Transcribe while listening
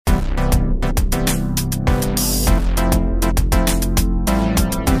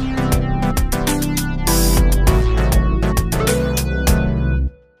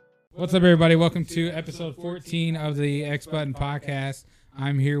What's up, everybody? Welcome to episode 14 of the X Button Podcast.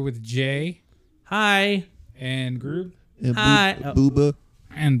 I'm here with Jay. Hi. And Groob. And Hi. Booba.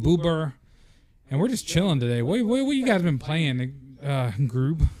 And Boober. And we're just chilling today. What you guys been playing,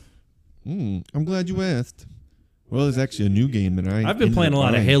 Groob? I'm glad you asked. Well, it's actually a new game that I've been playing a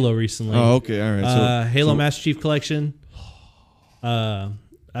lot of Halo recently. Oh, okay. All right. Halo Master Chief Collection.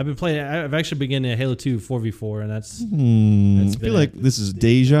 I've been playing. I've actually begun a Halo 2 4v4, and that's. I feel like this is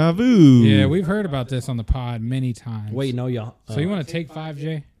deja vu. Yeah, we've heard about this on the pod many times. Wait, no, y'all. So you want to take 5,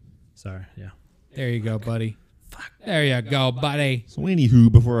 Jay? Sorry, yeah. There you go, buddy. Fuck. There you go, buddy. So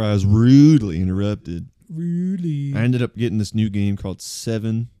anywho, before I was rudely interrupted, Really? I ended up getting this new game called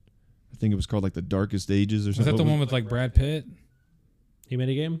 7. I think it was called like The Darkest Ages or Was something. that the one with like Brad Pitt? He made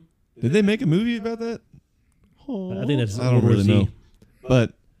a game? Did they make a movie about that? I think that's. I don't really know.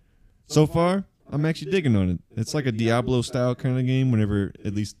 But so far, I'm actually digging on it. It's like a Diablo style kind of game, whenever,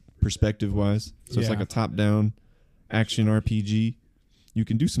 at least perspective wise. So it's like a top down action RPG. You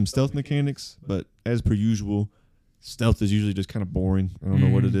can do some stealth mechanics, but as per usual, stealth is usually just kind of boring. I don't know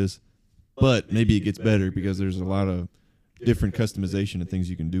what it is. But maybe it gets better because there's a lot of different customization and things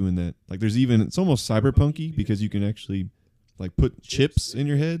you can do in that. Like there's even, it's almost cyberpunky because you can actually like put chips in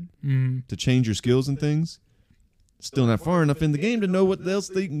your head to change your skills and things. Still not far enough in the game to know what else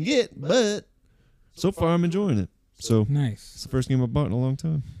they can get, but so far I'm enjoying it. So Nice. It's the first game I bought in a long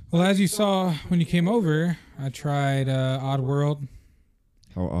time. Well, as you saw when you came over, I tried OddWorld.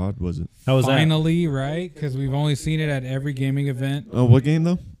 How odd was it? How was that? Finally, right? Because we've only seen it at every gaming event. Oh, what game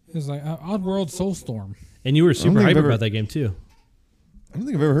though? It was like OddWorld SoulStorm. And you were super think I've hyped ever- about that game too. I don't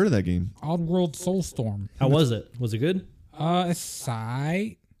think I've ever heard of that game. OddWorld SoulStorm. How was it? Was it good? It's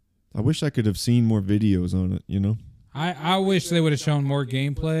sight. I wish I could have seen more videos on it, you know? I wish they would have shown more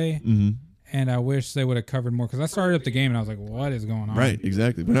gameplay, Mm-hmm. and I wish they would have covered more. Because I started up the game and I was like, "What is going on?" Right,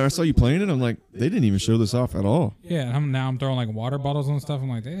 exactly. When I saw you playing it, I'm like, they didn't even show this off at all. Yeah. And I'm throwing like water bottles and stuff. I'm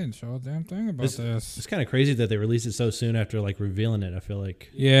like, they didn't show a damn thing about this. It's kind of crazy that they released it so soon after like revealing it. I feel like.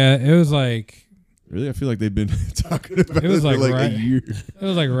 Yeah. It was like. Really? I feel like they've been talking about It was it for like like right- a year. It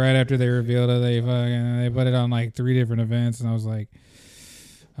was like right after they revealed it. They put it on like 3 different events, and I was like,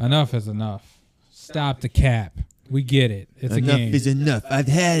 enough is enough. Stop the cap. We get it. It's a game. is enough. I've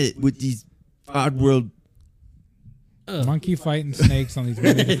had it with these OddWorld. Monkey fighting snakes on these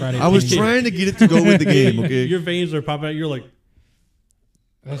Monday to Friday. I was games. trying to get it to go with the game, okay? Your veins are popping out. You're like.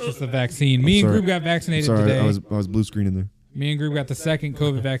 That's just the vaccine. Me and sorry. Group got vaccinated Sorry, today. I was blue screening there. Me and Group got the second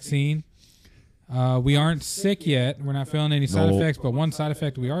COVID vaccine. We aren't sick yet. We're not feeling any side No. effects, but one side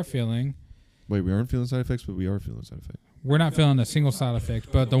effect we are feeling. Wait, we aren't feeling side effects, but we are feeling side effects. We're not feeling a single side effect,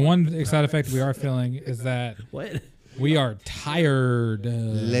 but the one side effect we are feeling is that What? we are tired.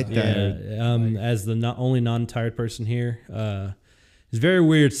 Yeah, as the only non-tired person here, it's very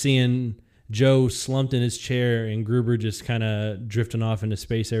weird seeing Joe slumped in his chair and Gruber just kind of drifting off into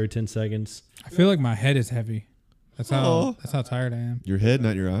space every 10 seconds. I feel like my head is heavy. That's how tired I am. Your head,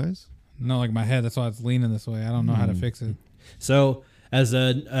 not your eyes? No, like my head. That's why it's leaning this way. I don't know how to fix it. So, as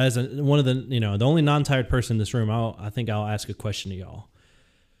one of the the only non-tired person in this room, I think I'll ask a question to y'all.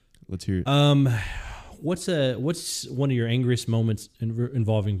 Let's hear it. What's one of your angriest moments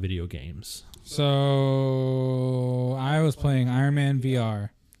involving video games? So I was playing Iron Man VR.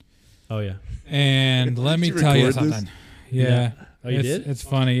 Oh yeah. And let me you tell you record this? something. Yeah. Oh, you did? It's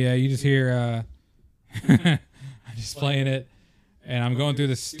funny. Yeah, you just hear I'm just playing it, and I'm going through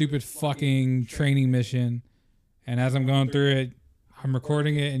this stupid fucking training mission, and as I'm going through it, I'm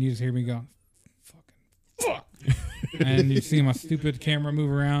recording it, and you just hear me going, fuck. And you see my stupid camera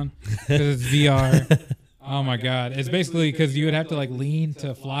move around because it's VR. Oh my God. It's basically because you would have to like lean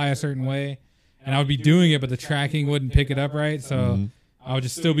to fly a certain way, and I would be doing it, but the tracking wouldn't pick it up right. So I would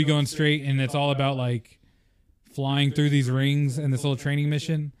just still be going straight, and it's all about like flying through these rings in this little training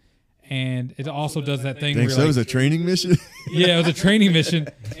mission. And it also does that thing Think where so? It like, was a training mission? yeah, it was a training mission.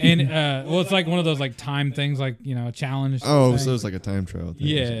 And well, it's like one of those like time things, like, a challenge. Oh, thing. so it's like a time trial thing.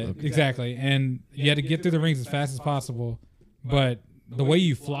 Yeah, Okay. exactly. And you had to get through the rings as fast as possible. But the way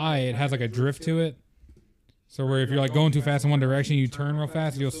you fly, it has like a drift to it. So where if you're like going too fast in one direction, you turn real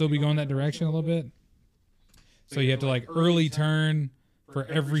fast, you'll still be going that direction a little bit. So you have to like early turn for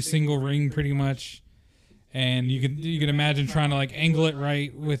every single ring pretty much. And you can imagine trying to like angle it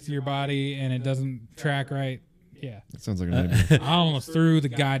right with your body and it doesn't track right. Yeah. That sounds like a nightmare. I almost threw the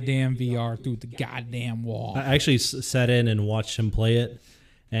goddamn VR through the goddamn wall. I actually sat in and watched him play it,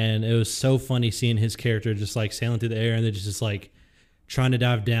 and it was so funny seeing his character just like sailing through the air and then just like trying to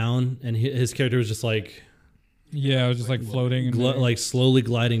dive down, and his character was just like Yeah, it was just like floating. And like slowly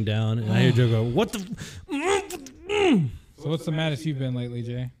gliding down, and I hear Joe go, "What the?" So what's the maddest you've been lately,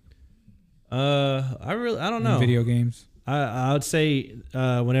 Jay? I don't know. Video games. I would say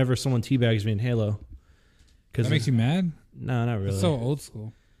whenever someone teabags me in Halo. That makes you mad? No, not really. It's so old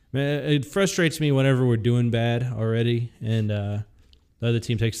school. Man, it frustrates me whenever we're doing bad already, and the other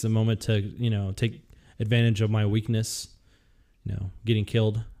team takes the moment to take advantage of my weakness, getting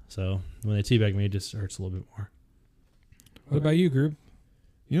killed. So when they teabag me, it just hurts a little bit more. What about you, group?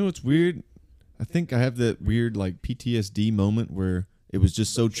 It's weird. I think I have that weird like PTSD moment where it was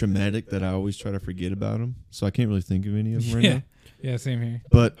just so traumatic that I always try to forget about them. So I can't really think of any of them right now. Yeah, same here.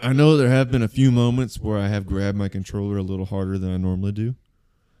 But I know there have been a few moments where I have grabbed my controller a little harder than I normally do,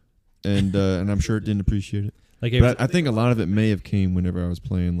 and I'm sure it didn't appreciate it. But I think a lot of it may have came whenever I was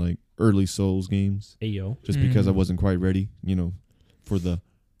playing like early Souls games. Just because I wasn't quite ready, for the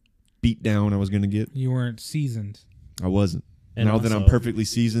beat down I was gonna get. You weren't seasoned. I wasn't. And now that I'm perfectly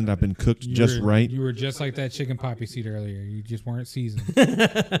seasoned, I've been cooked right. You were just like that chicken poppy seed earlier. You just weren't seasoned.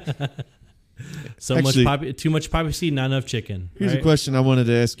 Too much poppy seed, not enough chicken. Here's a question I wanted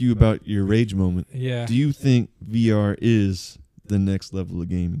to ask you about your rage moment. Yeah. Do you think VR is the next level of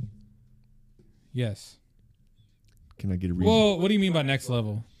gaming? Yes. Can I get a reason? Well, what do you mean by next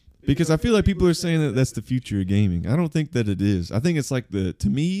level? Because I feel like people are saying that that's the future of gaming. I don't think that it is. I think it's like to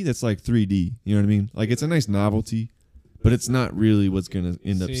me, that's like 3D. You know what I mean? Like it's a nice novelty, but it's not really what's going to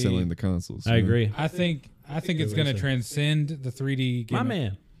end up selling the consoles. I agree. I think it's going to transcend the 3D gimmick. My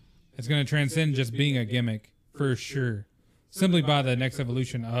man. It's going to transcend just being a gimmick for sure. Simply by the next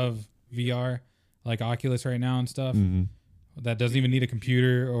evolution of VR, like Oculus right now and stuff, that doesn't even need a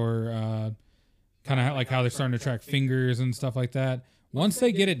computer or kind of like how they're starting to track fingers and stuff like that. Once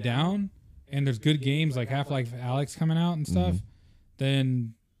they get it down and there's good games like Half-Life Alyx coming out and stuff,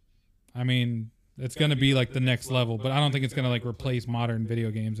 then, I mean, it's going to be like the next level. But I don't think it's going to like replace modern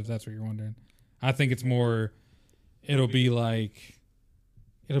video games, if that's what you're wondering. I think it's more, it'll be like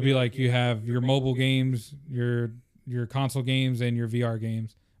you have your mobile games, your console games, and your VR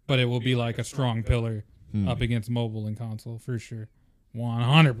games. But it will be like a strong pillar up against mobile and console for sure.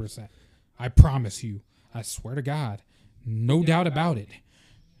 100%. I promise you. I swear to God. No doubt about it.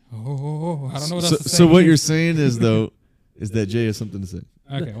 Oh, I don't know what else to say. So what you're saying is, though, is that Jay has something to say.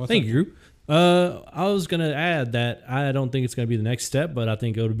 Okay, thank you, group. I was going to add that I don't think it's going to be the next step, but I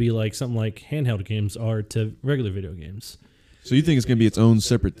think it would be like something like handheld games are to regular video games. So you think it's going to be its own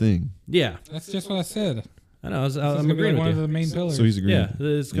separate thing? Yeah. That's just what I said. I know. I'm agreeing with one you. of the main pillars. So he's agreeing. Yeah,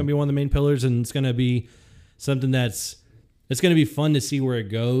 it's going to be one of the main pillars, and it's going to be something it's going to be fun to see where it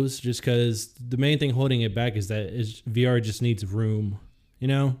goes, just because the main thing holding it back is that VR just needs room.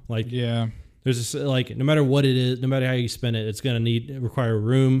 Yeah. There's this, like, no matter what it is, no matter how you spend it, it's going to require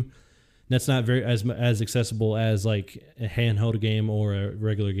room. That's not very as accessible as like a handheld game or a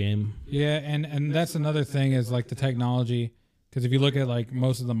regular game. Yeah, and that's another thing is like the technology, because if you look at like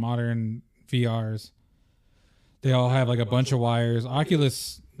most of the modern VRs, they all have like a bunch of wires.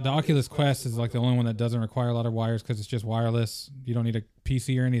 The Oculus Quest is like the only one that doesn't require a lot of wires because it's just wireless. You don't need a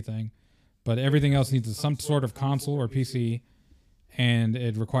PC or anything, but everything else needs some sort of console or PC, and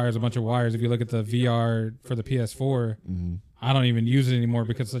it requires a bunch of wires. If you look at the VR for the PS4, I don't even use it anymore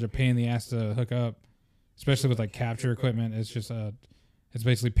because it's such a pain in the ass to hook up, especially with like capture equipment. It's just it's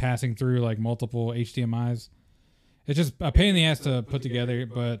basically passing through like multiple HDMIs. It's just a pain in the ass to put together,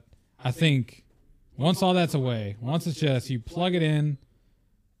 but I think once all that's away, once it's just you plug it in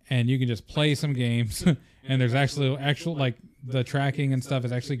and you can just play some games and there's actual like the tracking and stuff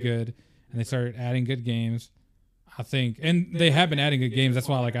is actually good, and they start adding good games, I think, and they have been adding good games. That's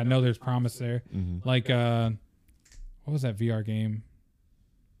why like I know there's promise there. Like what was that VR game?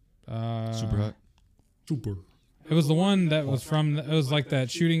 Super hot. Super. It was the one that was it was like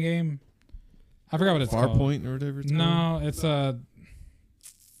that shooting game. I forgot what it's called. Farpoint or whatever it's called? No, it's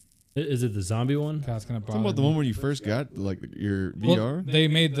Is it the zombie one? God, it's gonna bother Talking about the me. one where you first got like your VR? Well, they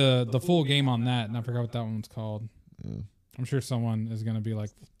made the full game on that, and I forgot what that one's called. Yeah. I'm sure someone is gonna be like,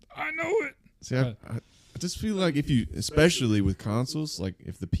 I know it. See, I just feel like if you, especially with consoles, like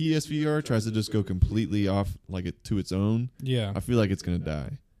if the PSVR tries to just go completely off like it to its own, Yeah. I feel like it's gonna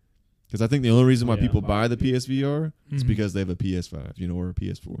die. Because I think the only reason why people buy the PSVR is because they have a PS5, or a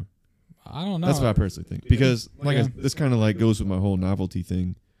PS4. I don't know. That's what I personally think. Because Yeah. this kind of like goes with my whole novelty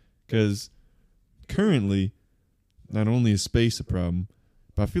thing. Because currently, not only is space a problem,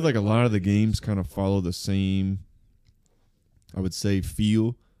 but I feel like a lot of the games kind of follow the same, I would say,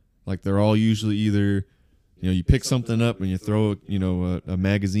 feel. Like they're all usually either, you pick something up and you throw, a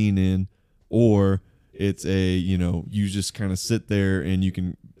magazine in, or it's you just kind of sit there and you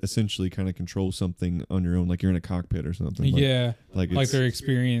can essentially kind of control something on your own, like you're in a cockpit or something. Yeah. Like their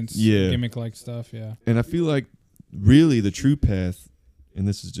experience, Yeah. gimmick-like stuff, yeah. And I feel like really the true path and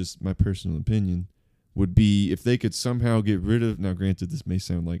this is just my personal opinion, would be if they could somehow get rid of, now granted this may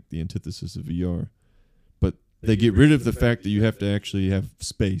sound like the antithesis of VR, but they get rid of the fact that you have to actually have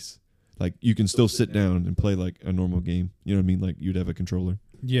space. Like you can still sit down and play like a normal game. You know what I mean? Like you'd have a controller.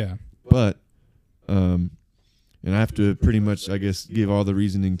 Yeah. But, and I have to pretty much, I guess, give all the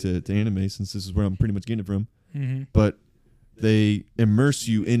reasoning to anime since this is where I'm pretty much getting it from. Mm-hmm. But they immerse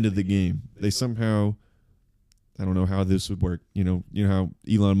you into the game. They somehow, I don't know how this would work. You know how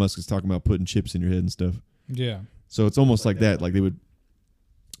Elon Musk is talking about putting chips in your head and stuff. Yeah. So it's almost like that. Like they would,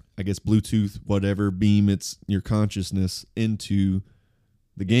 I guess, Bluetooth, whatever, beam your consciousness into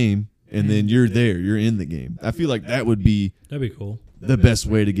the game, and then you're there. You're in the game. I feel like that'd be cool. The best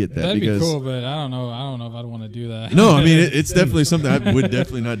way to get that. That'd because be cool, but I don't know if I'd want to do that. No, I mean it's definitely something I would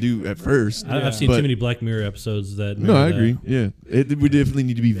definitely not do at first. I've seen too many Black Mirror episodes that. No, I agree. Yeah, it would definitely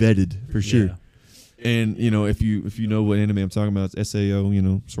need to be vetted for sure. Yeah. And if you know what anime I'm talking about, it's SAO.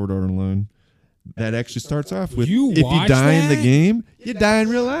 Sword Art Online. That actually starts off with if you die in the game, you die in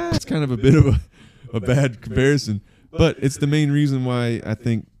real life. It's kind of a bit of a bad comparison, but it's the main reason why I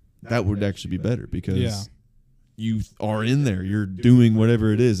think that would actually be better because you are in there. You're doing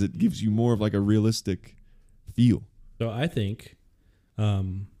whatever it is. It gives you more of like a realistic feel. So I think,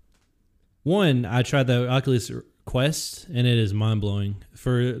 one, I tried the Oculus Quest, and it is mind-blowing.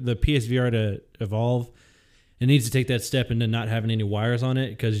 For the PSVR to evolve, it needs to take that step into not having any wires on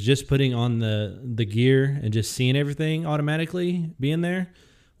it, because just putting on the gear and just seeing everything automatically being there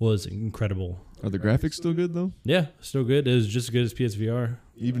was incredible. Are the graphics still good, though? Yeah, still good. It was just as good as PSVR.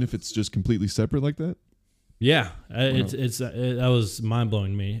 Even if it's just completely separate like that? Yeah, that was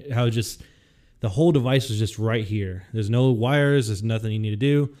mind-blowing to me. How just the whole device was just right here. There's no wires. There's nothing you need to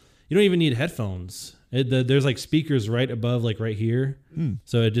do. You don't even need headphones. There's like speakers right above, like right here.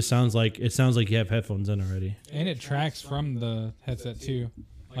 So it just sounds like you have headphones in already. And it tracks from the headset too.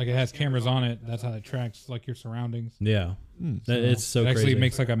 Like it has cameras on it. That's how it tracks like your surroundings. Yeah, it's so it actually crazy.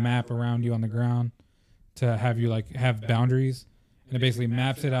 makes like a map around you on the ground to have you like have boundaries, and it basically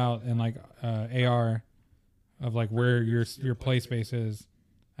maps it out in like AR of like where your play space is,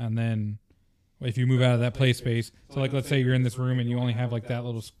 and then if you move out of that play space, so like let's say you're in this room and you only have like that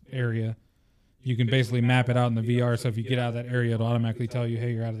little area, you can basically map it out in the VR. So if you get out of that area, it'll automatically tell you,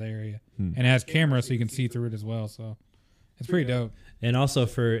 hey, you're out of the area, and it has cameras so you can see through it as well. So it's pretty dope. And also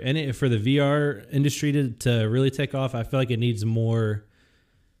for the VR industry to really take off, I feel like it needs more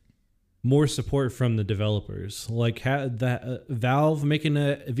support from the developers. Like Valve making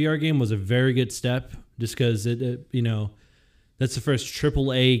a VR game was a very good step, just because it that's the first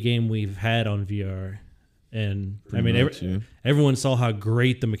AAA game we've had on VR. And everyone saw how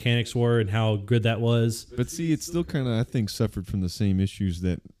great the mechanics were and how good that was. But see, it still kind of, I think, suffered from the same issues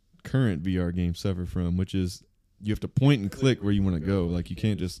that current VR games suffer from, which is you have to point and click where you want to go. Like you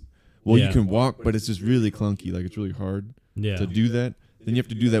can't just, you can walk, but it's just really clunky. Like it's really hard to do that. Then you have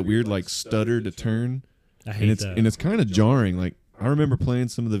to do that weird like stutter to turn. I hate that. And it's kind of jarring. Like I remember playing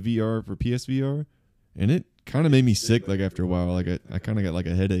some of the VR for PSVR, and it kind of made me sick. Like after a while, like I kind of got like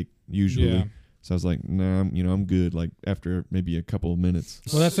a headache usually. Yeah. So I was like, nah, I'm good. Like after maybe a couple of minutes.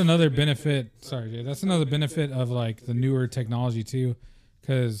 Well, that's another benefit. Sorry, Jay. That's another benefit of like the newer technology too,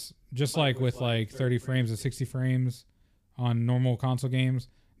 because just like with like 30 frames and 60 frames on normal console games,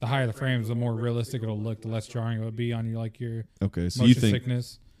 the higher the frames, the more realistic it'll look, the less jarring it would be on your like your so you think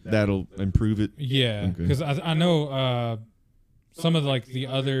sickness. That'll improve it? Yeah, because I know some of like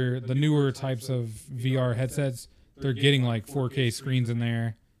the newer types of VR headsets, they're getting like 4K screens in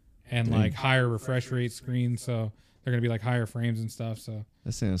there. And like higher refresh rate screens, so they're gonna be like higher frames and stuff. So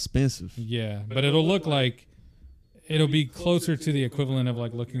that sounds expensive. Yeah, but it'll be closer to the equivalent of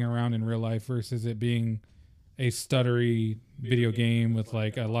like looking around in real life versus it being a stuttery video game with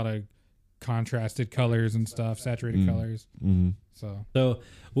like a lot of contrasted colors and stuff, saturated colors. Mm-hmm. So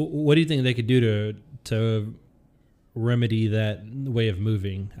what do you think they could do to remedy that way of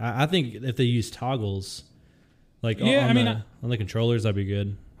moving? I think if they use toggles, like on the controllers, that'd be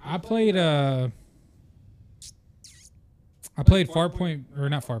good. I played Firewall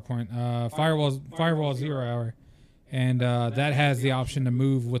 0 Hour, and that has the option to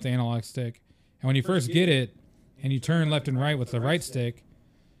move with the analog stick. And when you first get it, and you turn left and right with the right stick,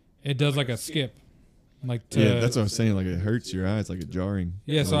 it does like a skip. That's what I'm saying. Like it hurts your eyes, like a jarring.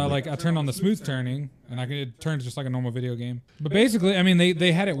 Yeah, so I turned on the smooth turning, and it turns just like a normal video game. But basically, I mean,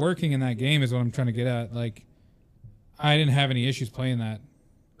 they had it working in that game is what I'm trying to get at. Like, I didn't have any issues playing that.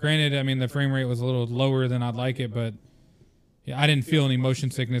 Granted, I mean, the frame rate was a little lower than I'd like it, but yeah, I didn't feel any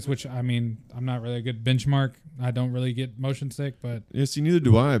motion sickness, which, I mean, I'm not really a good benchmark. I don't really get motion sick, but... Yeah, see, neither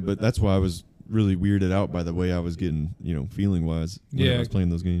do I, but that's why I was really weirded out by the way I was getting, feeling wise when I was playing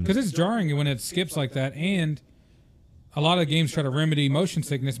those games. Because it's jarring when it skips like that, and a lot of games try to remedy motion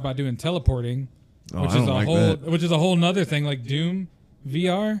sickness by doing teleporting, which is a whole nother thing. Like Doom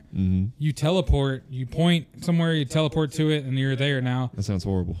VR, you teleport, you point somewhere, you teleport to it, and you're there now. That sounds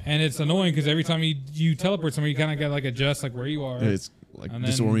horrible. And it's annoying because every time you teleport somewhere, you kind of got like adjust like where you are. Yeah, it's like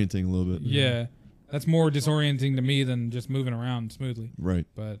disorienting a little bit. Yeah, that's more disorienting to me than just moving around smoothly. Right.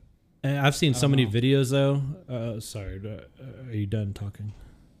 But and I've seen so many videos though. Sorry, are you done talking?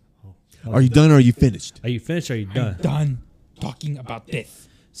 Are you done or are you finished? Are you finished or are you done? I'm done talking about this.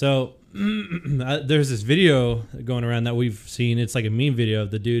 So there's this video going around that we've seen. It's like a meme video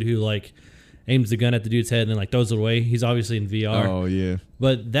of the dude who like aims the gun at the dude's head and then like throws it away. He's obviously in VR. Oh yeah.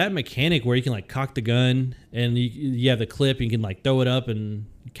 But that mechanic where you can like cock the gun and you have the clip, and you can like throw it up and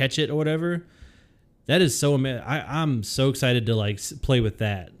catch it or whatever. That is so amazing. I'm so excited to like play with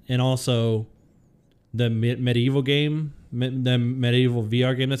that, and also the medieval game. The medieval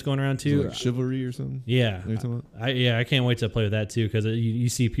VR game that's going around too, like Chivalry or something. Yeah, I can't wait to play with that too, because you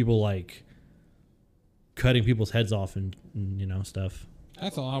see people like cutting people's heads off and stuff.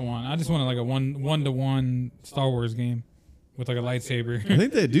 That's all I want. I just want like a one-to-one Star Wars game with like a lightsaber. I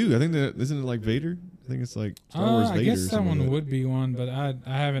think they do. I think that isn't it like Vader. I think it's like Star Wars Vader. I guess or that something one like would be one, but I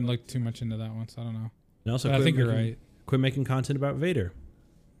haven't looked too much into that one, so I don't know. And also, I think you're right. Quit making content about Vader.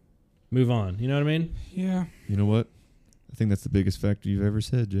 Move on. You know what I mean? Yeah. You know what? I think that's the biggest factor you've ever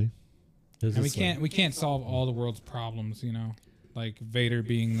said, Jay. And we can't solve all the world's problems, like Vader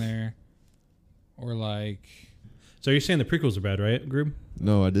being there, or like. So you're saying the prequels are bad, right, Groob?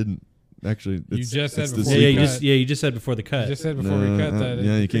 No, I didn't. Actually, you just said before. You just said before the cut. You just said before we cut that.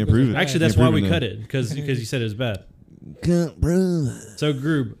 Yeah, you can't prove it. Actually, that's why we cut it, because you said it was bad. Can't prove it. So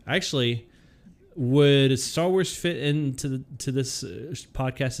Groob, actually, would Star Wars fit into this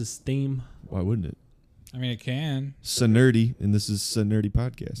podcast's theme? Why wouldn't it? I mean, it can. So nerdy, and this is a nerdy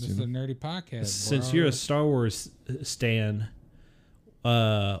podcast. This is a nerdy podcast. Since you're a Star Wars stan,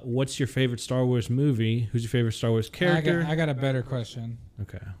 what's your favorite Star Wars movie? Who's your favorite Star Wars character? I got a better question.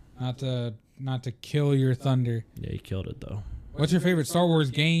 Okay. Not to kill your thunder. Yeah, you killed it though. What's your favorite Star Wars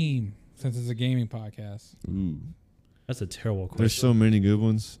game? Since it's a gaming podcast. Ooh, that's a terrible question. There's so many good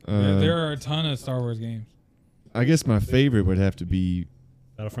ones. There are a ton of Star Wars games. I guess my favorite would have to be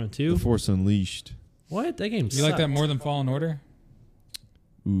Battlefront 2. The Force Unleashed. What? That game You like that more than Fallen Order?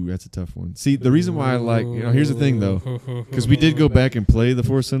 Ooh, that's a tough one. See, the reason why I like, here's the thing though, because we did go back and play The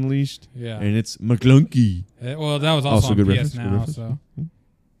Force Unleashed, and it's McClunky. Well, that was also on good PS reference, now, so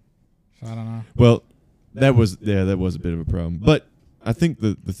I don't know. Well, that was a bit of a problem, but I think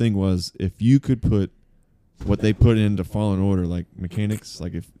the thing was, if you could put what they put into Fallen Order, like mechanics,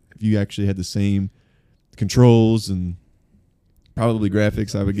 like if you actually had the same controls and probably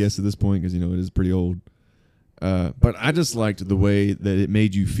graphics, I would guess at this point, because it is pretty old. But I just liked the way that it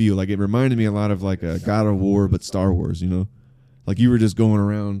made you feel. Like it reminded me a lot of like a God of War, but Star Wars. Like you were just going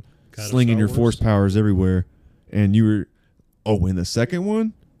around slinging your force powers everywhere, and you were. Oh, in the second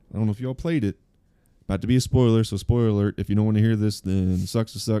one, I don't know if y'all played it. About to be a spoiler, so spoiler alert. If you don't want to hear this, then it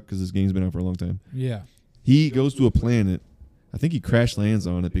sucks to suck, because this game's been out for a long time. Yeah. He goes to a planet. I think he crash lands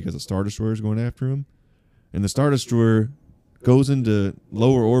on it because a Star Destroyer is going after him, and the Star Destroyer goes into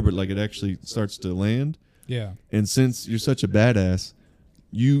lower orbit, like it actually starts to land. Yeah. And since you're such a badass,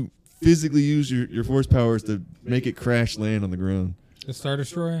 you physically use your force powers to make it crash land on the ground. The Star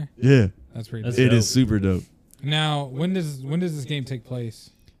Destroyer? Yeah. That's pretty dope. It is super dope. Now, when does this game take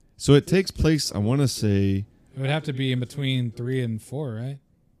place? So it takes place, I want to say... It would have to be in between 3 and 4, right?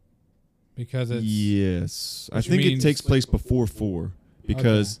 Because it's... Yes. I think it takes place before 4.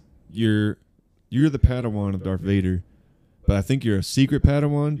 Because you're the Padawan of Darth Vader. But I think you're a secret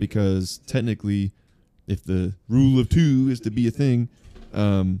Padawan, because technically... If the rule of 2 is to be a thing,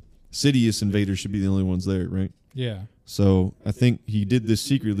 Sidious and Vader should be the only ones there, right? Yeah. So I think he did this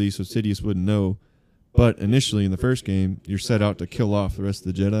secretly so Sidious wouldn't know. But initially in the first game, you're set out to kill off the rest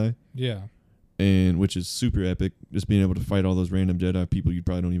of the Jedi. Yeah. And which is super epic, just being able to fight all those random Jedi people you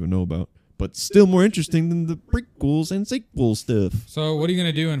probably don't even know about. But still more interesting than the prequels and sequel stuff. So what are you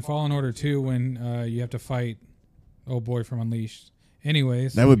going to do in Fallen Order 2 when you have to fight old boy from Unleashed?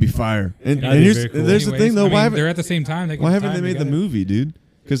 Anyways, that would be fire. And That'd be very cool. There's the thing though. Why they're at the same time? Why haven't they made the movie, dude?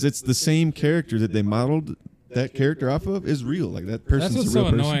 Because it's the same character that they modeled that character off of is real. Like that person's That's what's a real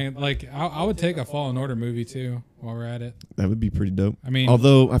so person. annoying. Like I would take a Fallen Order movie too while we're at it. That would be pretty dope. I mean,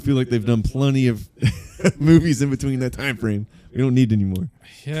 although I feel like they've done plenty of movies in between that time frame. We don't need any more.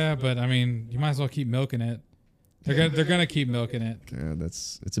 Yeah, but I mean, you might as well keep milking it. They're gonna keep milking it. God,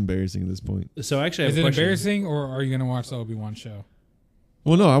 it's embarrassing at this point. So actually, is it embarrassing, or are you gonna watch the Obi-Wan show?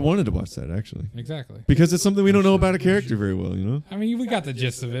 Well, no, I wanted to watch that actually Exactly. because it's something we don't know about a character very well. You know. I mean, we got the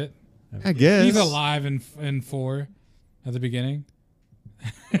gist of it. I guess He's alive in 4 at the beginning.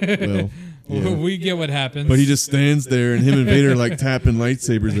 Well, yeah. We get what happens. But he just stands there, and him and Vader like tapping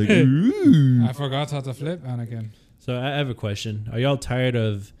lightsabers, like. Ooh. I forgot how to flip, Anakin. So I have a question. Are y'all tired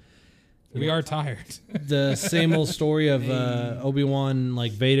of We are tired. the same old story of Obi-Wan,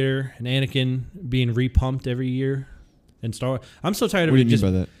 like Vader and Anakin being repumped every year in Star Wars? I'm so tired of What do it. you mean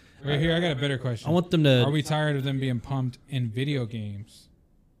by that? Right here, I got a better question. I want them to. Are we tired of them being pumped in video games?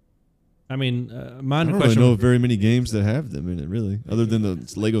 I mean, my I don't really question. know of very many games that have them in it, really, other than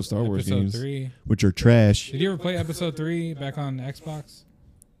the Lego Star Wars Episode games, 3. which are trash. Did you ever play Episode 3 back on Xbox?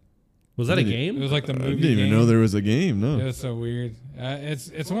 Was that a It game? was like the I movie didn't even game. know there was a game. It No. was so weird.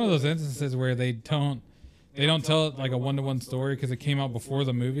 It's one of those instances where they don't tell it like a 1-to-1 story because it came out before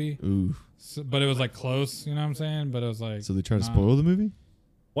the movie, Ooh. but it was like close. You know what I'm saying? But it was like So they try to nah. spoil the movie?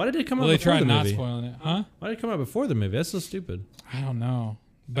 Why did it come Well, out they before tried the not movie? spoiling it, huh? Why did it come out before the movie? That's so stupid. I don't know,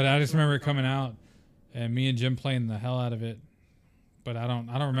 but I just remember it coming out and me and Jim playing the hell out of it. But I don't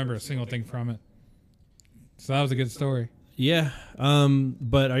remember a single thing from it. So that was a good story. Yeah,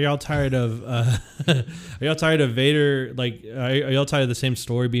 but are y'all tired of are y'all tired of Vader? Like, are y'all tired of the same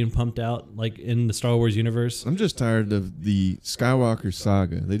story being pumped out like in the Star Wars universe? I'm just tired of the Skywalker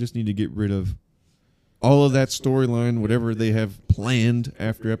saga. They just need to get rid of all of that storyline, whatever they have planned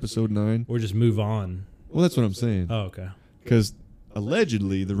after Episode 9. Or just move on? Well, that's what I'm saying. Oh, okay. Because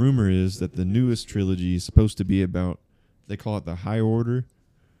allegedly, the rumor is that the newest trilogy is supposed to be about, they call it the High Order.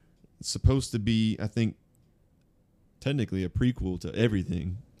 It's supposed to be, I think, technically a prequel to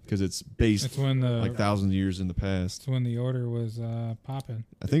everything because it's based It's when the like thousands of years in the past. it's when the order was popping.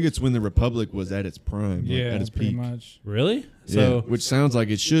 I think it's when the Republic was at its prime, like Yeah, at its pretty peak. much. Really? Yeah, So which sounds like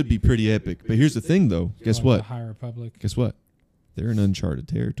it should be pretty epic. But here's the thing, though. Guess Like what? The High Republic. Guess what? They're in uncharted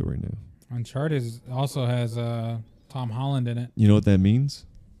territory now. Uncharted also has Tom Holland in it. You know what that means?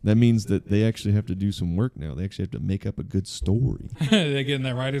 That means that they actually have to do some work now. They actually have to make up a good story. They get in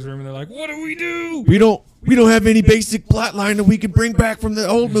that writer's room and they're like, "What do we do?" We don't have any basic plot line that we can bring back from the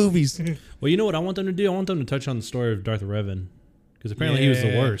old movies. well, you know what I want them to do? I want them to touch on the story of Darth Revan because apparently he was the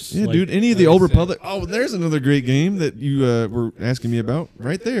Yeah. worst. Yeah, Like, dude. Any of the Old Republic. Oh, there's another great game that you were asking me about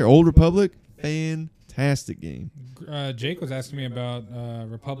right there. Old Republic, fantastic game. Jake was asking me about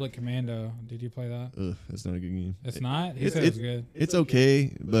Republic Commando. Did you play that? Ugh, that's not a good game. It's not. He It's- said it was good. It's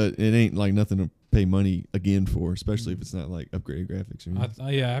okay, but it ain't like nothing to pay money again for, especially if it's not like upgraded graphics. Or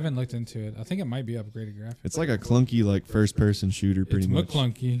anything. Yeah, I haven't looked into it. I think it might be upgraded graphics. It's like a clunky like first person shooter, pretty It's much.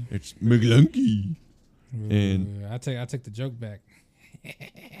 McClunky. It's McClunky. And- I take the joke back.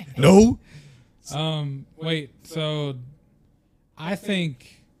 No. Wait. So, I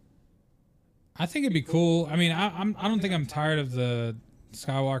think it'd be cool. I mean, I don't think I'm tired of the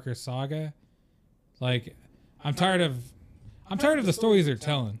Skywalker saga. Like, I'm tired of the stories they're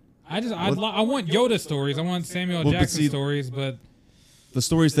telling. I want Yoda stories. I want Samuel Well, but Jackson see- stories, but The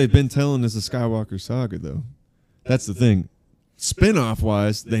stories they've been telling is the Skywalker saga, though. That's the thing. Spin-off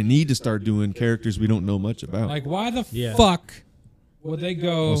wise, they need to start doing characters we don't know much about. like, why the Yeah. fuck would they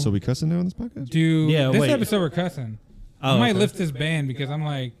go Oh, so we cussing now on this podcast? do Yeah, this wait. episode? We're cussing. Oh, I might okay. lift this ban because I'm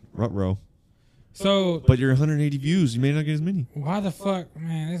like, Ruh-roh. so But you're 180 views. You may not get as many. why the fuck,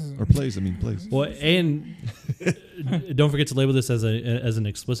 man? This is Or plays, plays. Well, and don't forget to label this as an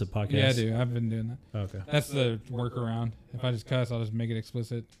explicit podcast. yeah, dude. I've been doing that. Okay. That's the workaround. If I just cuss, I'll just make it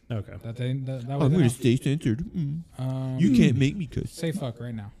explicit. Okay. That was I'm going to enough. stay censored. You can't make me cuss. Say fuck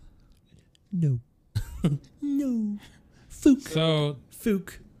right now. No. No. Fook. So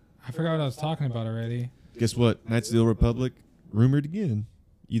Fook. I forgot what I was talking about already. Guess what? Knights of the Old Republic, rumored again.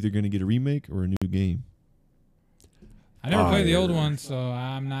 Either going to get a remake or a new game. I never played the old Fire. one, so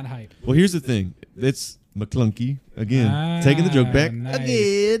I'm not hyped. Well, here's the thing. It's McClunky. Again, taking the joke back nice.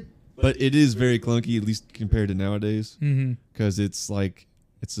 again. But it is very clunky, at least compared to nowadays. Mm-hmm. Because it's like,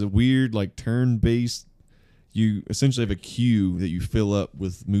 it's a weird, like, turn-based. You essentially have a queue that you fill up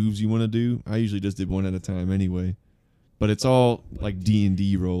with moves you want to do. I usually just did one at a time anyway. But it's all like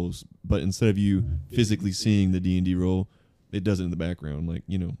D&D rolls. But instead of you physically seeing the D&D roll, it does it in the background. Like,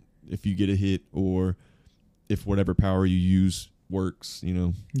 you know, if you get a hit or if whatever power you use works, you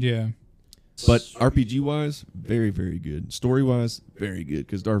know. Yeah. But RPG-wise, very, very good. Story-wise, very good.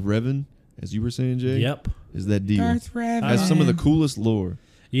 Because Darth Revan, as you were saying, Jay, Yep. is that deal. Darth Revan. Has some of the coolest lore.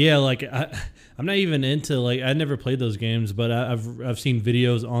 Yeah, like I'm not even into like I never played those games, but I've seen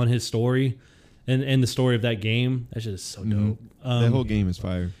videos on his story, and the story of that game. That's just so dope. That whole game is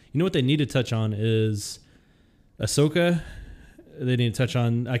fire. You know what they need to touch on is Ahsoka. They need to touch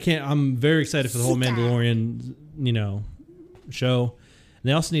on. I'm very excited for the whole Mandalorian, show.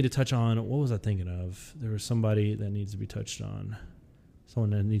 they also need to touch on, what was I thinking of? There was somebody that needs to be touched on.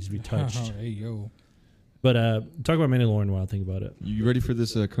 Someone that needs to be touched. Hey, yo. But talk about Mandalorian while I think about it. You ready for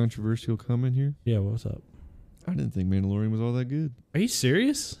this controversial comment here? Yeah, what's up? I didn't think Mandalorian was all that good. Are you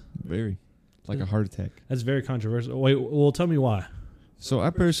serious? Very. Like a heart attack. That's very controversial. Wait, well, tell me why. So I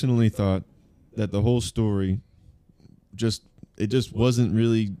personally thought that the whole story just wasn't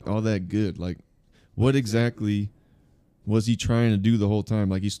really all that good. Like, what exactly was he trying to do the whole time?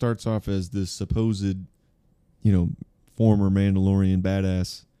 Like, he starts off as this supposed, former Mandalorian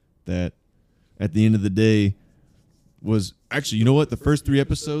badass that at the end of the day was actually, you know what? The first 3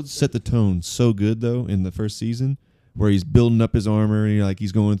 episodes set the tone so good, though, in the first season, where he's building up his armor, and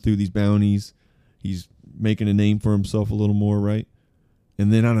he's going through these bounties. He's making a name for himself a little more, right?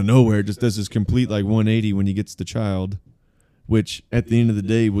 And then out of nowhere, just does this complete 180 when he gets the child, which at the end of the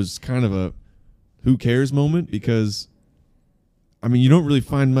day was kind of a who cares moment, because, you don't really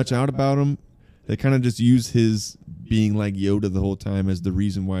find much out about him. They kind of just use his being like Yoda the whole time as the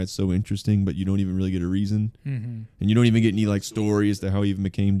reason why it's so interesting, but you don't even really get a reason. Mm-hmm. And you don't even get any story as to how he even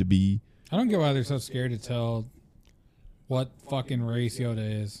came to be. I don't get why they're so scared to tell what fucking race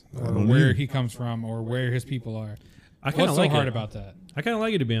Yoda is, or where where he comes from, or where his people are. What's so hard about that? I kind of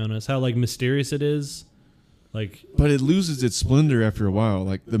like it, to be honest. How mysterious it is. But it loses its splendor after a while.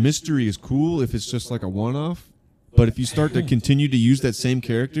 The mystery is cool if it's just a one-off. But if you start to continue to use that same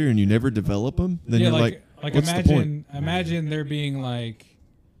character and you never develop them, then you're what's the point? Imagine there being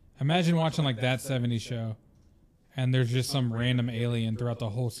imagine watching that 70s show, and there's just some random alien throughout the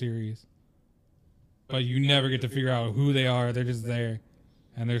whole series. But you never get to figure out who they are. They're just there.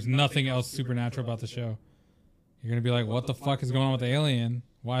 And there's nothing else supernatural about the show. You're going to be like, what the fuck is going on with the alien?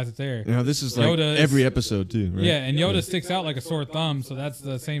 Why is it there? Now, this is every episode, too, right? Yeah, and Yoda sticks out like a sore thumb, so that's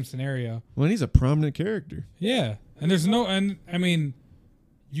the same scenario. Well, and he's a prominent character. Yeah. And there's you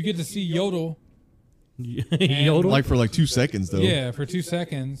get to see Yodel. Yodel? For 2 seconds, though. Yeah, for 2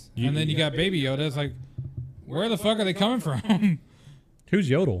 seconds. And then you got Baby Yoda. It's where the fuck are they coming from? Who's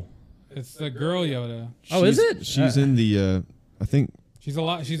Yodel? It's the girl Yoda. Is it? She's in the, I think. She's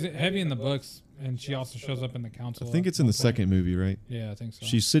heavy in the books, and she also shows up in the council. I think it's in the second movie, right? Yeah, I think so.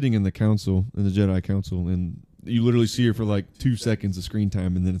 She's sitting in the council, in the Jedi Council, and you literally see her for 2 seconds of screen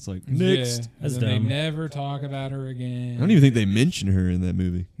time, and then it's next. Yeah, that's dumb. They never talk about her again. I don't even think they mention her in that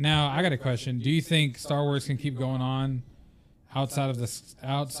movie. Now, I got a question. Do you think Star Wars can keep going on outside of this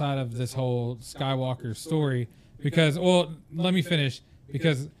whole Skywalker story? Because, let me finish.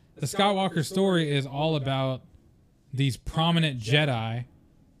 Because the Skywalker story is all about these prominent Jedi.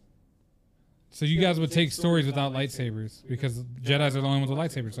 So you guys would take stories without lightsabers, because Jedis are the only ones with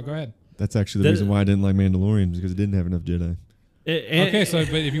lightsabers. So go ahead. That's actually the reason why I didn't like Mandalorian, because it didn't have enough Jedi. But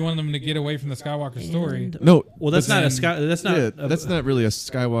if you wanted them to get away from the Skywalker story, no, well, that's not really a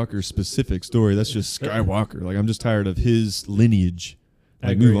Skywalker specific story. That's just Skywalker. I'm just tired of his lineage.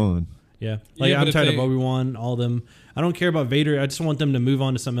 Move on. Yeah, I'm tired of Obi-Wan, all of them. I don't care about Vader. I just want them to move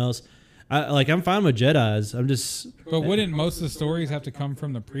on to something else. I'm fine with Jedis. I'm just. But wouldn't most of the stories have to come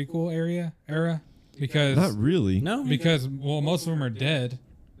from the prequel era? Because not really. No. Because most of them are dead.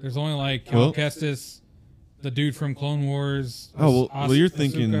 There's only Cal Kestis, the dude from Clone Wars. Well, you're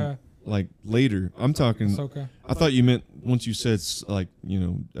thinking later. I'm talking. Ahsoka. I thought you meant once you said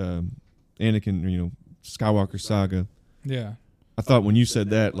Anakin, Skywalker saga. Yeah. I thought when you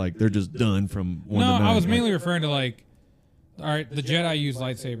said that, they're just done from 1 to 9. No, I was mainly referring to all right, the Jedi use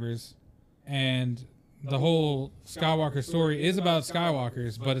lightsabers, and the whole Skywalker story is about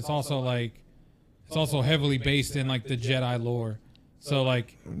Skywalkers, but it's also heavily based in the Jedi lore. So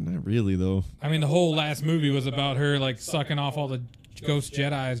not really though. The whole last movie was about her sucking off all the ghost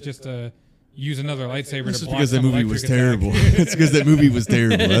Jedis just to use another lightsaber to block because that movie was terrible. Attack. It's because that movie was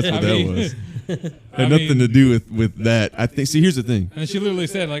terrible. That's what that was. Had nothing to do with that. I think. See, here's the thing. And she literally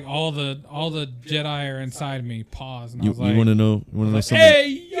said all the Jedi are inside me. Pause. And you want to know? Something?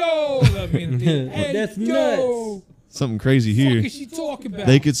 Hey yo! Hey, that's yo! nuts. Something crazy here. What is she talking about?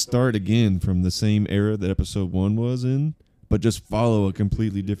 They could start again from the same era that Episode 1 was in, but just follow a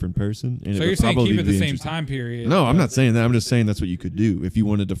completely different person. And so you're saying keep it the same time period? No, I'm not saying that. I'm just saying that's what you could do if you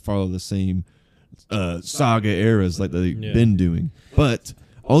wanted to follow the same saga eras like they've been doing. But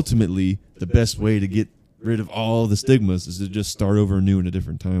ultimately, the best way to get rid of all the stigmas is to just start over anew in a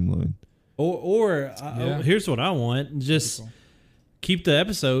different timeline. Or here's what I want: just keep the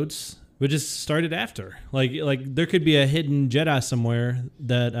episodes, but just start it after. There could be a hidden Jedi somewhere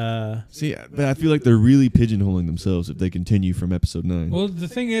that. See, but I feel like they're really pigeonholing themselves if they continue from Episode 9. Well, the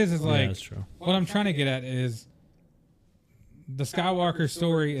thing is that's true. What I'm trying to get at is the Skywalker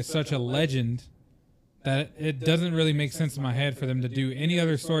story is such a legend that it doesn't really make sense in my head for them to do any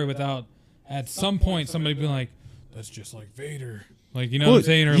other story without at some point somebody being like, that's just like Vader. Like, you know what I'm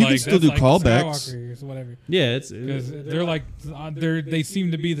saying? Or you like, can still do that's callbacks. Skywalker or whatever. Yeah, Because they're like, they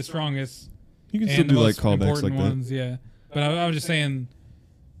seem to be the strongest. You can and still the do like most callbacks important like ones, yeah. But I was just saying,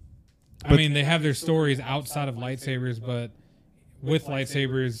 But- they have their stories outside of lightsabers, but with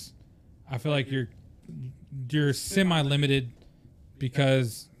lightsabers, I feel like you're semi-limited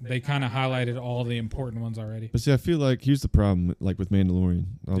because they kind of highlighted all the important ones already. But see, I feel like here's the problem. Like with Mandalorian,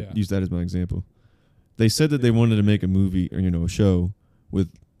 I'll Yeah. use that as my example. They said that they wanted to make a movie or a show with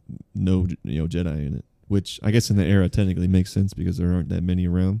no Jedi in it, which I guess in the era technically makes sense because there aren't that many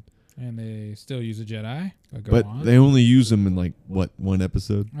around. And they still use a Jedi. Go But on. they only use them in like one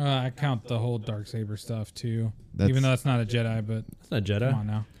episode. I count the whole Darksaber stuff too, That's- even though that's not a Jedi. But It's not Jedi. come on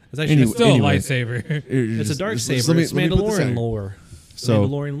now, It's actually Anyway, it's still anyway. a lightsaber. it's a dark saber. Let me It's put this Mandalorian out. lore. So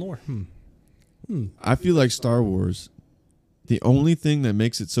Mandalorian lore. I feel like Star Wars, the only thing that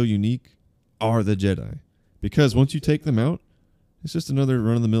makes it so unique are the Jedi, because once you take them out, it's just another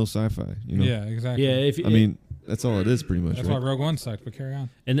run-of-the-mill sci-fi. Yeah, exactly. Yeah, I mean, that's all it is pretty much. that's Right? why Rogue One sucked. But carry on.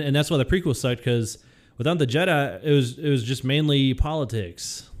 and that's why the prequel sucked, because without the Jedi, it was just mainly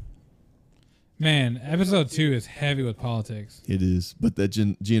politics. Man, episode 2 is heavy with politics. It is, but that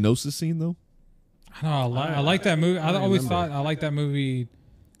Geonosis scene though, I know. I like that movie. I always remember. thought I like that movie.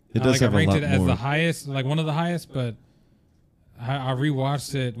 it does have I a ranked lot it as more. the highest, like one of the highest. But I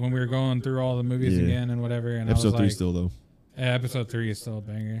rewatched it when we were going through all the movies Yeah. again and whatever. And Episode I was 3 like, still though. yeah, episode 3 is still a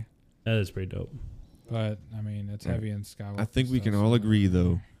banger. That is pretty dope. But I mean, it's heavy in Skywalker. I think we stuff, can so- all agree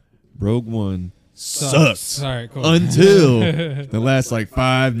though, Rogue One sucks All right, cool. until the last like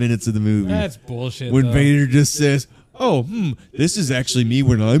 5 minutes of the movie That's bullshit. when though. Vader just says, "Oh, this is actually me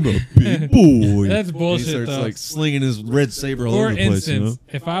when I'm a big boy." That's And bullshit. he starts though. like slinging his red saber all For over the place. instance,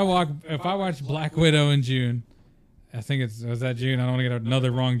 if I watch Black Widow in June, I think was that June. I don't want to get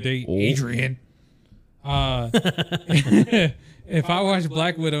another wrong date. Oh. Adrian. If I watch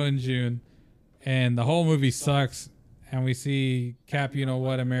Black Widow in June, and the whole movie sucks, and we see Cap,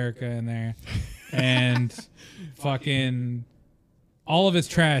 America in there, and fucking all of it's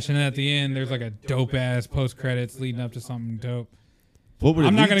trash, and then at the end there's like a dope ass post credits leading up to something dope. What would it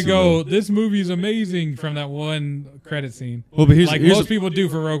I'm not lead gonna to, go. though? This movie's amazing from that one credit scene. Well, but here's Like here's most the, people do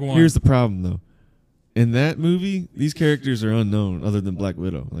for Rogue One. here's the problem though. In that movie, these characters are unknown other than Black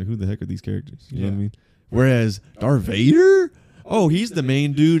Widow. Like, who the heck are these characters? You know what I Yeah. mean? Whereas Darth Vader, oh, he's the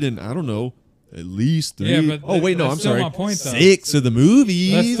main dude, and I don't know, at least 3. Yeah, but oh wait, no, that's I'm still sorry, my point, though. 6 of the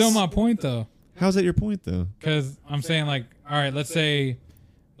movies. That's still my point though, How's that your point though? because I'm saying like, all right, let's say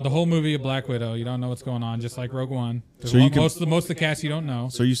the whole movie of Black Widow, you don't know what's going on, just like Rogue One. So you can- most of the cast you don't know.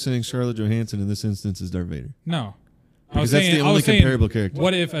 So you're saying Scarlett Johansson in this instance is Darth Vader? No, Because that's the only comparable character.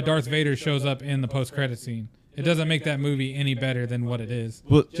 What if a Darth Vader shows up in the post-credit scene? It doesn't make that movie any better than what it is.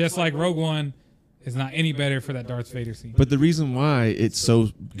 Well, Just like Rogue One is not any better for that Darth Vader scene. but the reason why it's so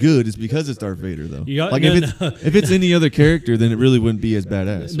good is because it's Darth Vader, though. Like No, if it's any other character, then it really wouldn't be as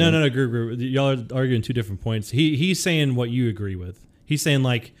badass. No, right? no, Group. Y'all are arguing two different points. He's saying what you agree with. He's saying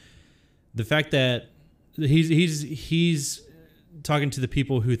like the fact that he's talking to the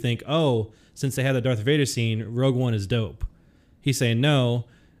people who think, oh, since they had the Darth Vader scene, Rogue One is dope. He's saying no,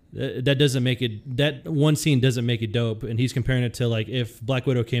 that doesn't make it. That one scene doesn't make it dope, and he's comparing it to like if Black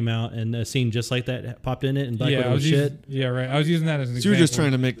Widow came out and a scene just like that popped in it, and Black Widow was shit. Yeah, right. I was using that as an So example. you're just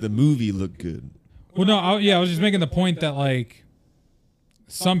trying to make the movie look good. Well, no, I was just making the point that like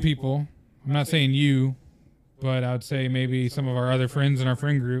some people, I'm not saying you, but I would say maybe some of our other friends in our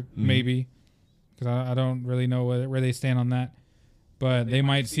friend group, maybe, because I don't really know where they stand on that, but they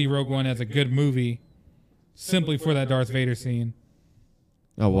might see Rogue One as a good movie simply for that Darth Vader scene.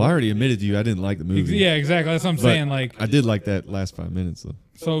 Oh well, I already admitted to you I didn't like the movie. Yeah, exactly. That's what I'm But saying. Like, I did like that last 5 minutes though.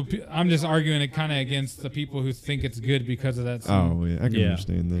 so I'm just arguing it kind of against the people who think it's good because of that scene. Oh yeah, I can Yeah.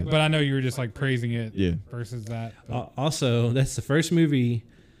 understand that. But I know you were just like praising it Yeah. versus that. but- Also, that's the first movie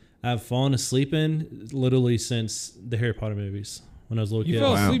I've fallen asleep in literally since the Harry Potter movies when I was a little You kid.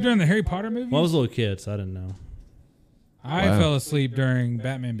 fell Wow. asleep during the Harry Potter movie? Well, I was a little kid, so I didn't know. I Wow. fell asleep during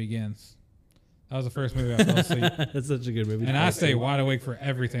Batman Begins. That was the first movie I fell asleep. That's such a good movie. And I stay wide awake for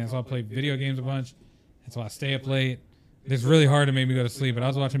everything. So I play video games a bunch. That's why I stay up late. It's really hard to make me go to sleep. But I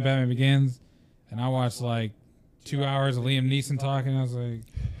was watching Batman Begins, and I watched like 2 hours of Liam Neeson talking. I was like,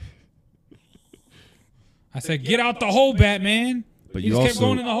 I said, get out the hole, Batman. But He you just kept also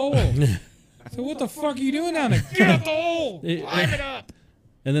going in the hole. I said, what the fuck are you doing down there? Get out the hole. Climb it up.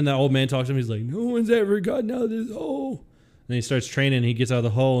 And then that old man talks to him. He's like, "No one's ever gotten out of this hole." And he starts training. And he gets out of the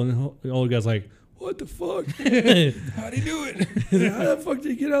hole, and the old guy's like, what the fuck? How'd he do it? How the fuck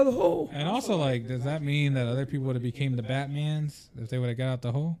did he get out of the hole? And also, like, does that mean that other people would have became the Batmans if they would have got out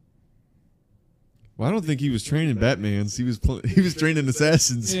the hole? Well, I don't think he was training Batmans. He was training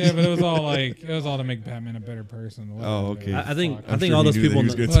assassins. Yeah, but it was all to make Batman a better person. Oh, okay. I think Fuck. I'm think sure all he those knew people.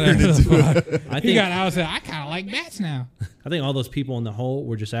 that he was In gonna turn into a- I He think got out and said, I kind of like bats now. I think all those people in the hole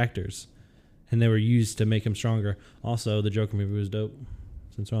were just actors, and they were used to make him stronger. Also, the Joker movie was dope.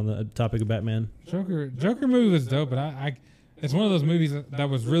 Since we're on the topic of Batman, Joker movie was dope, but I it's one of those movies that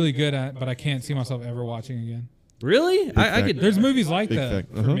was really good at, but I can't see myself ever watching again. really, I fact. could. There's movies like Big that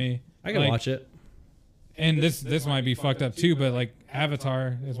fact. for Uh-huh. me. I can Like, watch it. And this might be fucked up too, but like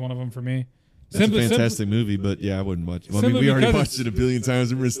Avatar is one of them for me. That's a fantastic movie, but yeah, I wouldn't watch it. Well, I mean, Simply we already because watched it a billion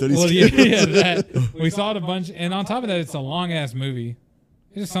times and we're in study Well, skills. yeah, that we saw it a bunch, and on top of that, it's a long ass movie.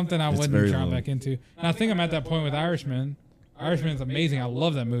 It's just something I It's wouldn't very drawn long. back into. And I think I'm at that point with Irishman. Irishman's amazing. I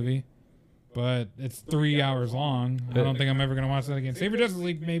love that movie, but it's 3 hours long. I don't think I'm ever gonna watch that again. Save for Justice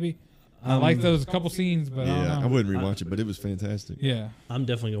League, maybe. I like those couple scenes, but I Yeah, don't I know. wouldn't rewatch it, but it was fantastic. Yeah, I'm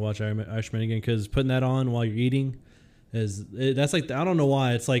definitely gonna watch Irishman again because putting that on while you're eating that's like I don't know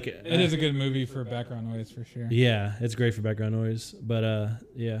why it's like it is a good movie for background noise for sure. Yeah, it's great for background noise. But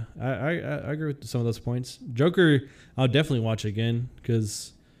yeah, I agree with some of those points. Joker, I'll definitely watch again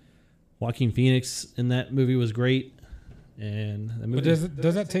because Joaquin Phoenix in that movie was great. And that movie, But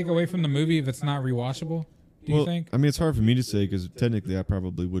does that take away from the movie if it's not rewatchable? Do you think? I mean, it's hard for me to say because technically I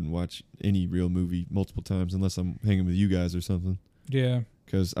probably wouldn't watch any real movie multiple times unless I'm hanging with you guys or something. Yeah.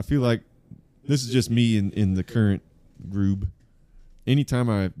 Because I feel like this is just me in the current group. Anytime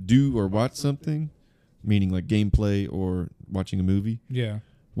I do or watch something, meaning like gameplay or watching a movie, Yeah.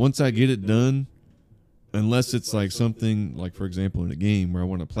 once I get it done, unless it's like something like, for example, in a game where I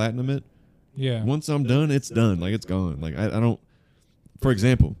want to platinum it, Yeah. once I'm done, it's done. Like, it's gone. Like, I don't, for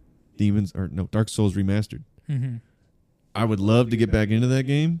example, Dark Souls Remastered. Mm-hmm. I would love to get back into that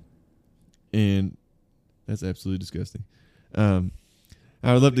game, and that's absolutely disgusting.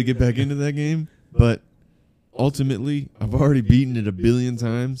 I would love to get back into that game, but ultimately, I've already beaten it a billion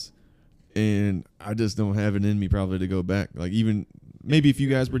times, and I just don't have it in me probably to go back. Like, even maybe if you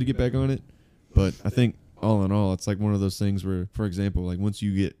guys were to get back on it, but I think all in all, it's like one of those things where, for example, like once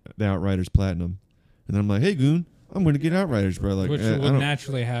you get the Outriders Platinum, and I'm like, hey, Goon, I'm going to get Outriders, bro. Like, Which I would don't-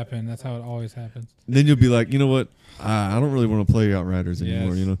 naturally happen. That's how it always happens. then you'll be like, you know what? I don't really want to play Outriders anymore,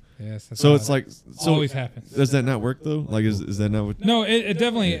 Yes. you know? Yes. That's So how it's it like, so always happens. does that not work though? Like, is that not what? No, it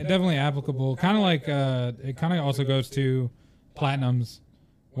definitely applicable. Kind of like it kind of also goes to platinums.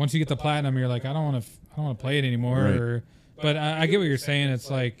 Once you get the platinum, you're like, I don't want to play it anymore. Right. But I get what you're saying. It's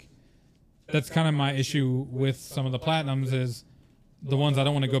like that's kind of my issue with some of the platinums is the ones I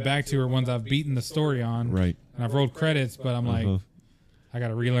don't want to go back to are ones I've beaten the story on. Right. And I've rolled credits, but I'm Uh-huh. like, I got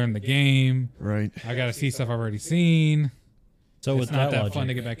to relearn the game. Right. I got to see stuff I've already seen. so It's with not that that fun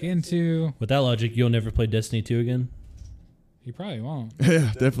to logic, get back into. with that logic, you'll never play Destiny 2 again. You probably won't.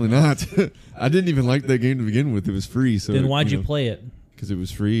 Yeah, definitely not. I didn't even like that game to begin with. It was free, so Then why'd you play it? Because it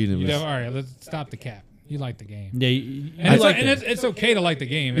was free and it was. All right, let's stop the cap. You like the game. Yeah, And, liked it. it's okay to like the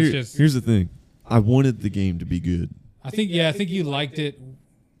game. It's just Here's the thing. I wanted the game to be good. I think you liked it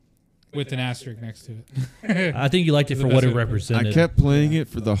with an asterisk next to it. I think you liked it for That's what it it. represented. I kept playing it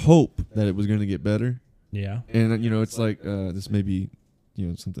for the hope that it was going to get better. Yeah. And it's like this may be,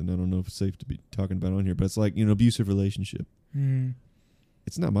 something I don't know if it's safe to be talking about on here, but it's like abusive relationship. Mm.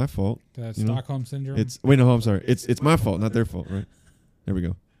 It's not my fault. The You know? Stockholm syndrome. I'm sorry. It's my fault, not their fault, right? There we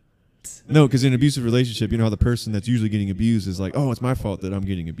go. No, because in an abusive relationship, you know how the person that's usually getting abused is like, oh, it's my fault that I'm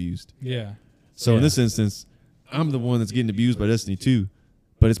getting abused. yeah. So in Yeah. this instance, I'm the one that's getting abused by Destiny 2,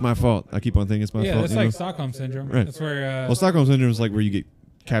 but it's my fault. I keep on thinking it's my Yeah, fault. that's you like know? Stockholm syndrome. Right. That's where Well, Stockholm syndrome is like where you get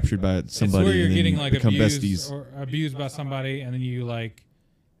captured by somebody it's where you're and then getting you like become abused besties. or abused by somebody, and then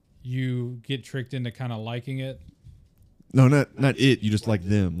you get tricked into kind of liking it. No, not it. You just like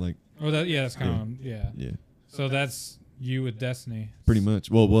them, like That's kind of yeah, So that's you with Destiny. pretty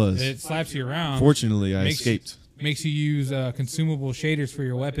much. Well, it was. It slaps you around. Fortunately, I makes- escaped. Makes you use consumable shaders for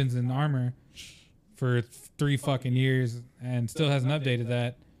your weapons and armor for 3 fucking years and still hasn't updated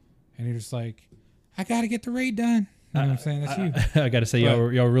that. And you're just like, I got to get the raid done. You know what I'm saying? That's you. I got to say, y'all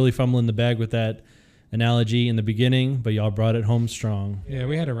were really fumbling the bag with that analogy in the beginning, but y'all brought it home strong. Yeah,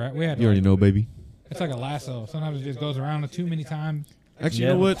 we had You already know, baby. It's like a lasso. Sometimes it just goes around too many times. Actually, Yeah.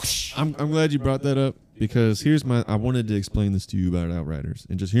 you know what? I'm glad you brought that up because I wanted to explain this to you about Outriders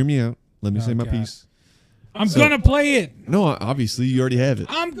and just hear me out. Let me Oh, say my God. piece. I'm gonna play it. No, obviously you already have it.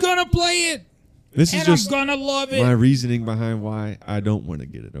 I'm gonna play it. This is And just I'm gonna love my it. reasoning behind why I don't want to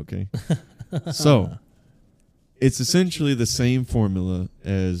get it. Okay, so it's essentially the same formula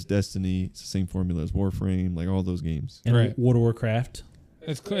as Destiny. It's the same formula as Warframe, like all those games. And Right. World of Warcraft.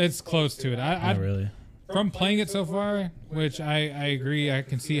 It's close to it. Not really. From playing it so far, which I agree, I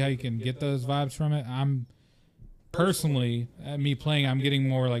can see how you can get those vibes from it. I'm personally, me playing, I'm getting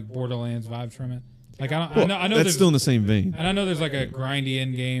more like Borderlands vibes from it. Like I know that's there's still in the same vein. and I know there's like a grindy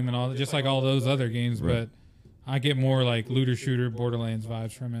end game and all, just like all those other games, but I get more like looter shooter Borderlands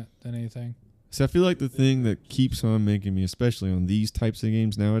vibes from it than anything. So I feel like the thing that keeps on making me, especially on these types of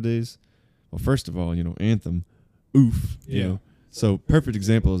games nowadays, well, first of all, Anthem, oof, you know. So perfect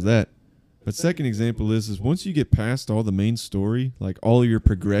example is that. But second example is once you get past all the main story, like all your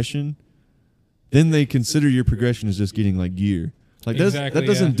progression, then they consider your progression as just getting like gear. Like that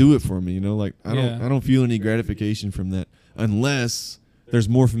doesn't do it for me, Like I don't feel any gratification from that unless there's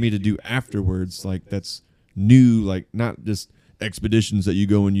more for me to do afterwards. Like that's new, like not just expeditions that you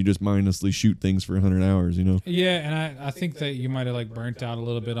go and you just mindlessly shoot things for 100 hours, Yeah, and I think that you might have like burnt out a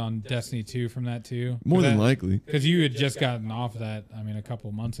little bit on Destiny 2 from that too. More than likely. Because you had just gotten off that, a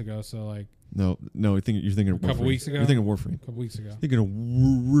couple months ago, so like. No, I think you're thinking of Warframe. A couple weeks ago? You're thinking of Warframe. A couple weeks ago. Thinking of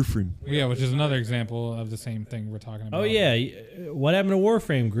Warframe. Yeah, which is another example of the same thing we're talking about. Oh, yeah. What happened to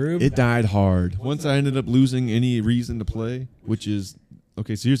Warframe, Groob? It died hard. Once I ended up losing any reason to play, which is...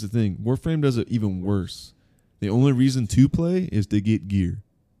 Okay, so here's the thing. Warframe does it even worse. The only reason to play is to get gear.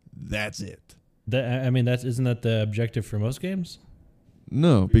 That's it. Isn't that the objective for most games?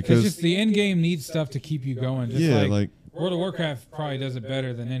 No, because... It's just the end game needs stuff to keep you going. Just like World of Warcraft probably does it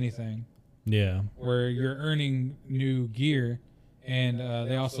better than anything. Yeah. Where you're earning new gear, and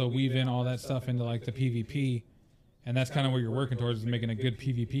they also weave in all that stuff into like the PvP, and that's kind of where you're working towards, is making a good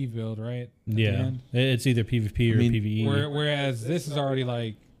PvP build, right? Yeah. It's either PvP or PvE. Whereas this is already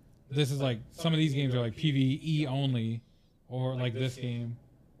like, some of these games are like PvE only, or like this game,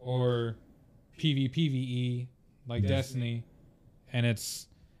 or PvPvE, like Destiny, and it's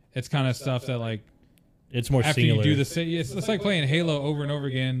kind of stuff that like, it's more after singular. you do it's like playing Halo over and over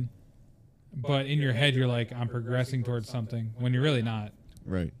again. But in your head, you're like, I'm progressing towards something when you're really not.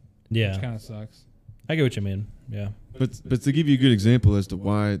 Right. Yeah. Which kind of sucks. I get what you mean. Yeah. But to give you a good example as to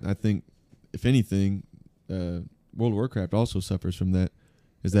why I think, if anything, World of Warcraft also suffers from that,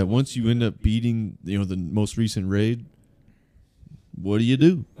 is that once you end up beating, the most recent raid, what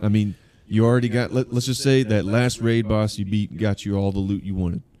do? You already got, let's just say that last raid boss you beat got you all the loot you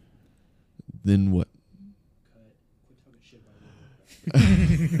wanted. Then what?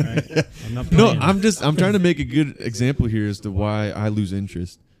 Right. I'm trying to make a good example here as to why I lose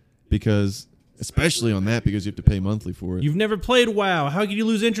interest, because especially on that, because you have to pay monthly for it. You've never played WoW. How can you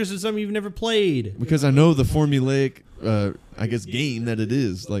lose interest in something you've never played? Because I know the formulaic, game that it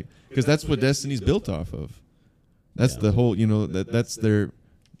is, like, because that's what Destiny's built off of. That's the whole, that's their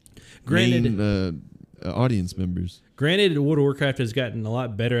main audience members. Granted, World of Warcraft has gotten a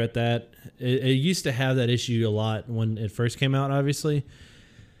lot better at that. It used to have that issue a lot when it first came out, obviously.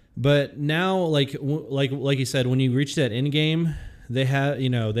 But now, like you said, when you reach that end game, they have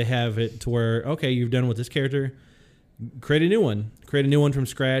it to where, okay, you've done with this character, create a new one from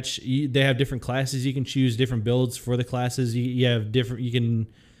scratch. They have different classes you can choose, different builds for the classes. You can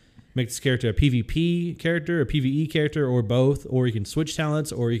make this character a PvP character, a PvE character, or both, or you can switch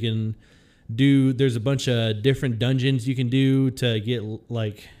talents, or you can there's a bunch of different dungeons you can do to get,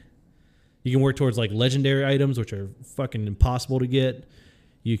 like, you can work towards like legendary items, which are fucking impossible to get.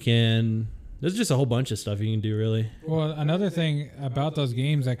 There's just a whole bunch of stuff you can do, really. Well, another thing about those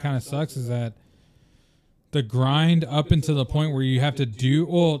games that kind of sucks is that the grind up until the point where you have to do,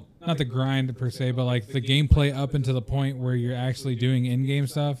 well, not the grind per se, but like the gameplay up until the point where you're actually doing in-game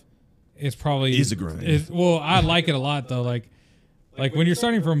stuff is probably... Is a grind. Well, I like it a lot, though. Like when you're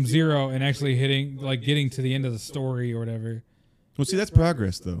starting from zero and actually getting to the end of the story or whatever. Well, see, that's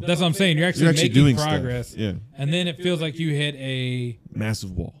progress, though. That's what I'm saying. You're actually making doing progress. Stuff. Yeah. And then it feels like you hit a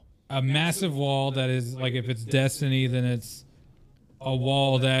massive wall. A massive wall that is like, if it's Destiny, then it's a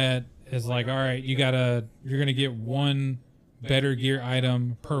wall that is like, all right, you're going to get one better gear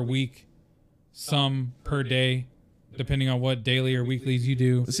item per week, some per day, depending on what daily or weeklies you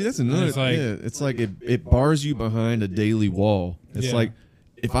do. See, that's another. It's like it bars you behind a daily wall. It's like,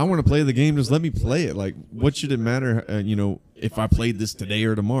 if I want to play the game, just let me play it. Like, what should it matter? If I played this today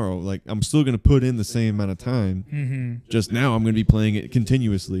or tomorrow, like, I'm still going to put in the same amount of time. Mm-hmm. Just now, I'm going to be playing it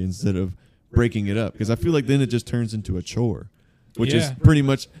continuously instead of breaking it up, because I feel like then it just turns into a chore, which is pretty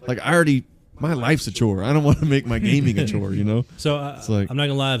much like my life's a chore. I don't want to make my gaming a chore, So I'm not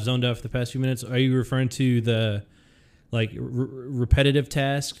gonna lie, I've zoned out for the past few minutes. Are you referring to like repetitive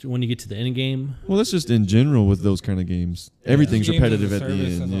tasks when you get to the end game. Well, that's just in general with those kind of games. Everything's repetitive at the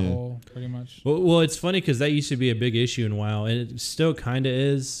end. As a whole, pretty much. Well, it's funny because that used to be a big issue in WoW, and it still kind of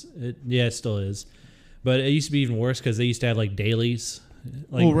is. It still is. But it used to be even worse because they used to have like dailies,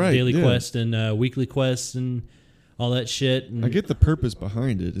 like daily quests and weekly quests and all that shit. And I get the purpose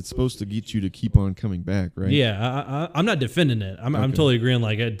behind it. It's supposed to get you to keep on coming back, right? Yeah, I'm not defending it. I'm totally agreeing.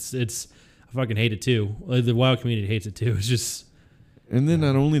 Like it's. I fucking hate it too. The WoW community hates it too. It's just. And then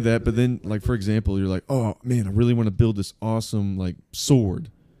not only that, but then like for example, you're like, oh man, I really want to build this awesome like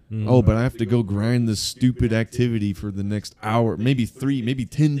sword. Mm-hmm. Oh, but I have to go grind this stupid activity for the next hour, maybe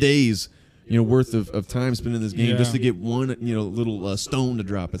 10 days, worth of time spent in this game just to get one, little stone to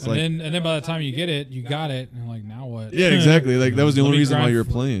drop. It's and then by the time you get it, you got it, and like now what? Yeah, exactly. Like that was the only reason why you were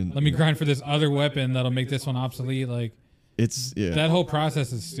playing. Let me grind for this other weapon that'll make this one obsolete. Like. That whole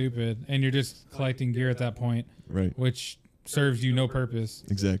process is stupid, and you're just collecting gear at that point, right? Which serves you no purpose.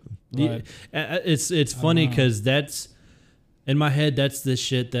 Exactly. But, it's funny because that's in my head. That's the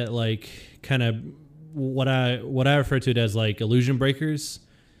shit that like kind of what I refer to it as like illusion breakers,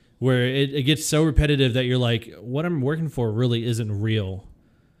 where it gets so repetitive that you're like, what I'm working for really isn't real.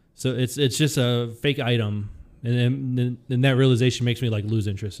 So it's just a fake item. And then that realization makes me like lose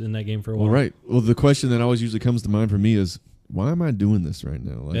interest in that game for a while. Well, right. Well, the question that always usually comes to mind for me is, why am I doing this right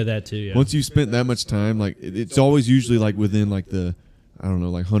now? Like, yeah, that too. Yeah. Once you spent that much time, like it's always usually like within like the, I don't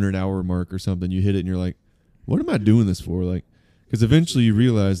know, like 100-hour mark or something. You hit it and you're like, what am I doing this for? Like, because eventually you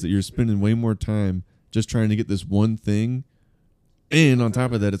realize that you're spending way more time just trying to get this one thing, and on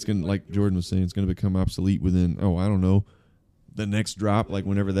top of that, it's gonna, like Jordan was saying, it's gonna become obsolete within I don't know, the next drop, like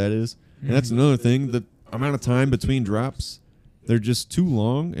whenever that is. And that's another thing. The amount of time between drops, they're just too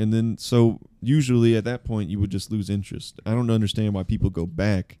long, and then so usually at that point you would just lose interest. I don't understand why people go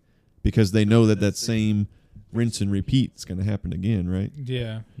back, because they know that same rinse and repeat is going to happen again, right?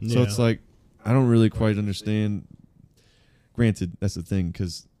 Yeah. So it's like, I don't really quite understand. Granted, that's the thing,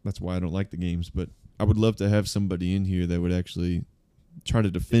 because that's why I don't like the games, but I would love to have somebody in here that would actually try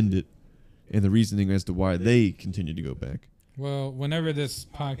to defend it and the reasoning as to why they continue to go back. Well, whenever this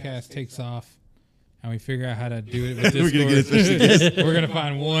podcast takes off and we figure out how to do it with Discord, we're going to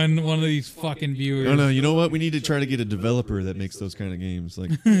find one of these fucking viewers. No, you know what? We need to try to get a developer that makes those kind of games.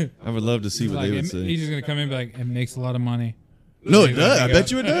 Like, I would love to see what they would say. He's just going to come in and be like, it makes a lot of money. No, it does. I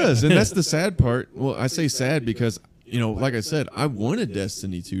bet you it does. And that's the sad part. Well, I say sad because, like I said, I wanted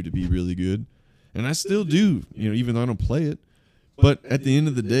Destiny 2 to be really good. And I still do, even though I don't play it. But at the end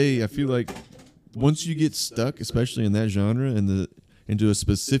of the day, I feel like once you get stuck, especially in that genre, and into a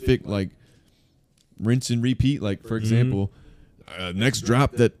specific, like, rinse and repeat, like, for example, next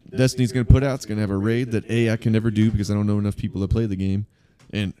drop that Destiny's going to put out, it's going to have a raid that, I can never do because I don't know enough people to play the game.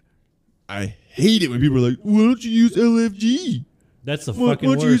 And I hate it when people are like, why don't you use LFG? That's the fucking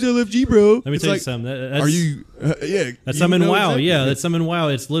word. Why don't you use LFG, bro? Let me tell you something. Are you... That's something in WoW. Exactly. Yeah, that's something in WoW.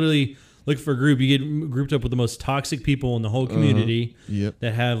 It's literally... Look for a group. You get grouped up with the most toxic people in the whole community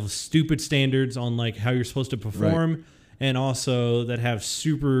that have stupid standards on like how you're supposed to perform, and also that have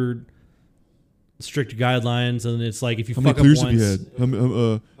super strict guidelines. And it's like if you fuck up once, have you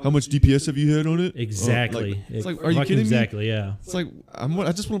had? How much DPS have you had on it? Exactly. It's like, are you kidding me? Exactly. Yeah. It's like I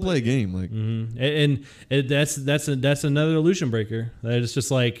just want to play a game. Like, and that's another illusion breaker. That it's just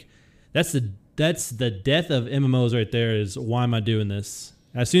like that's the death of MMOs right there. Is why am I doing this?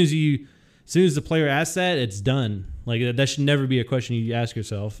 As soon as the player asks that, it's done. Like that should never be a question you ask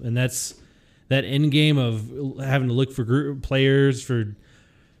yourself. And that's that end game of having to look for players for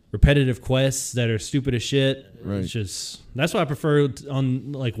repetitive quests that are stupid as shit. Right. It's just that's why I prefer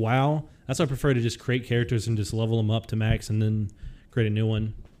on like WoW. That's why I prefer to just create characters and just level them up to max and then create a new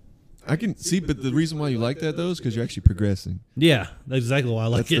one. I can see, but the reason why you like that though is because you're actually progressing. Yeah, that's exactly why I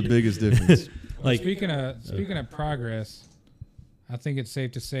like it. That's the biggest difference. Like speaking of progress, I think it's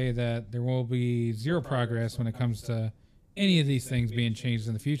safe to say that there will be zero progress when it comes to any of these things being changed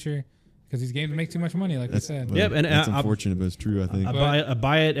in the future because these games make too much money, like we said. Well, yep, and that's unfortunate, but it's true, I think. I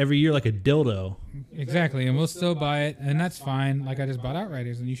buy it every year like a dildo. Exactly, and we'll still buy it, and that's fine. Like I just bought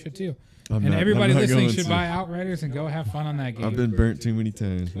Outriders, and you should too. Everybody listening should buy Outriders and go have fun on that game. I've been burnt too many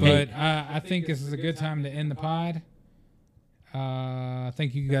times. But I think this is a good time to end the pod.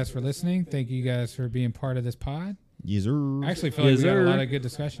 Thank you guys for listening. Thank you guys for being part of this pod. Yes, sir. I actually feel like we got a lot of good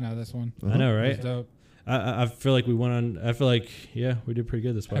discussion out of this one. I know, right? It was dope. I feel like we went on. I feel like we did pretty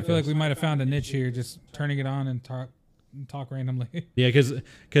good this podcast. I feel like we might have found a niche here, just turning it on and talk randomly. Yeah,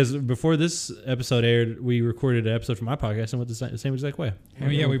 because before this episode aired, we recorded an episode for my podcast and went the same exact way. I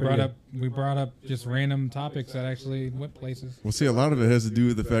mean, yeah, we brought up just random topics that actually went places. Well, see, a lot of it has to do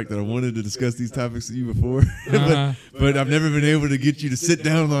with the fact that I wanted to discuss these topics with you before, but I've never been able to get you to sit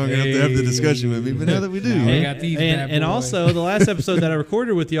down long enough to have the discussion with me. But now that we do, we got these and also the last episode that I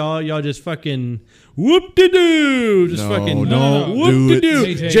recorded with y'all just fucking whoop-de-doo, just no, whoop-de-doo.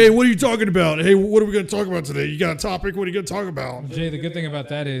 Hey, Jay, what are you talking about? Hey, what are we going to talk about today? You got a topic? What are you going to talk about? Jay, the good thing about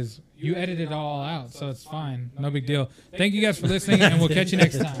that is you edited it all out, so it's fine. No big deal. Thank you guys for listening, and we'll catch you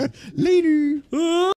next time. Later.